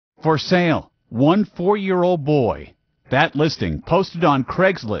For sale, one 4-year-old boy. That listing, posted on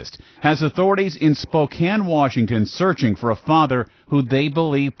Craigslist, has authorities in Spokane, Washington searching for a father who they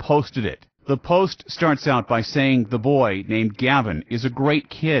believe posted it. The post starts out by saying the boy, named Gavin, is a great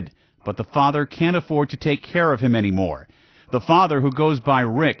kid, but the father can't afford to take care of him anymore. The father, who goes by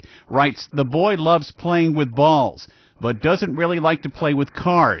Rick, writes the boy loves playing with balls, but doesn't really like to play with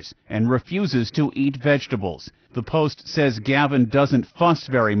cars and refuses to eat vegetables. The post says Gavin doesn't fuss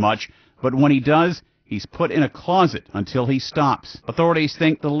very much, but when he does, he's put in a closet until he stops. Authorities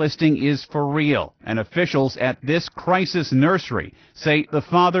think the listing is for real, and officials at this crisis nursery say the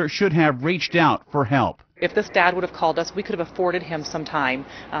father should have reached out for help. If this dad would have called us, we could have afforded him some time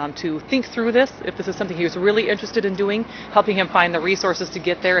to think through this, if this is something he was really interested in doing, helping him find the resources to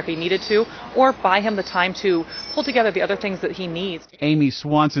get there if he needed to, or buy him the time to pull together the other things that he needs. Amy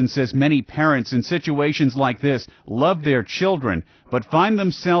Swanson says many parents in situations like this love their children, but find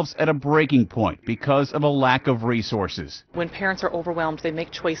themselves at a breaking point because of a lack of resources. When parents are overwhelmed, they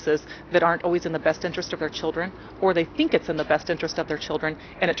make choices that aren't always in the best interest of their children, or they think it's in the best interest of their children,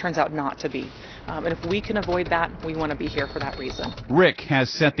 and it turns out not to be. And if we can avoid that, we want to be here for that reason. Rick has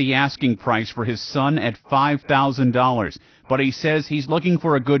set the asking price for his son at $5,000, but he says he's looking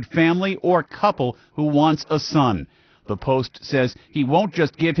for a good family or couple who wants a son. The post says he won't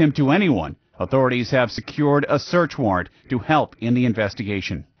just give him to anyone. Authorities have secured a search warrant to help in the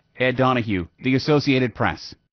investigation. Ed Donahue, The Associated Press.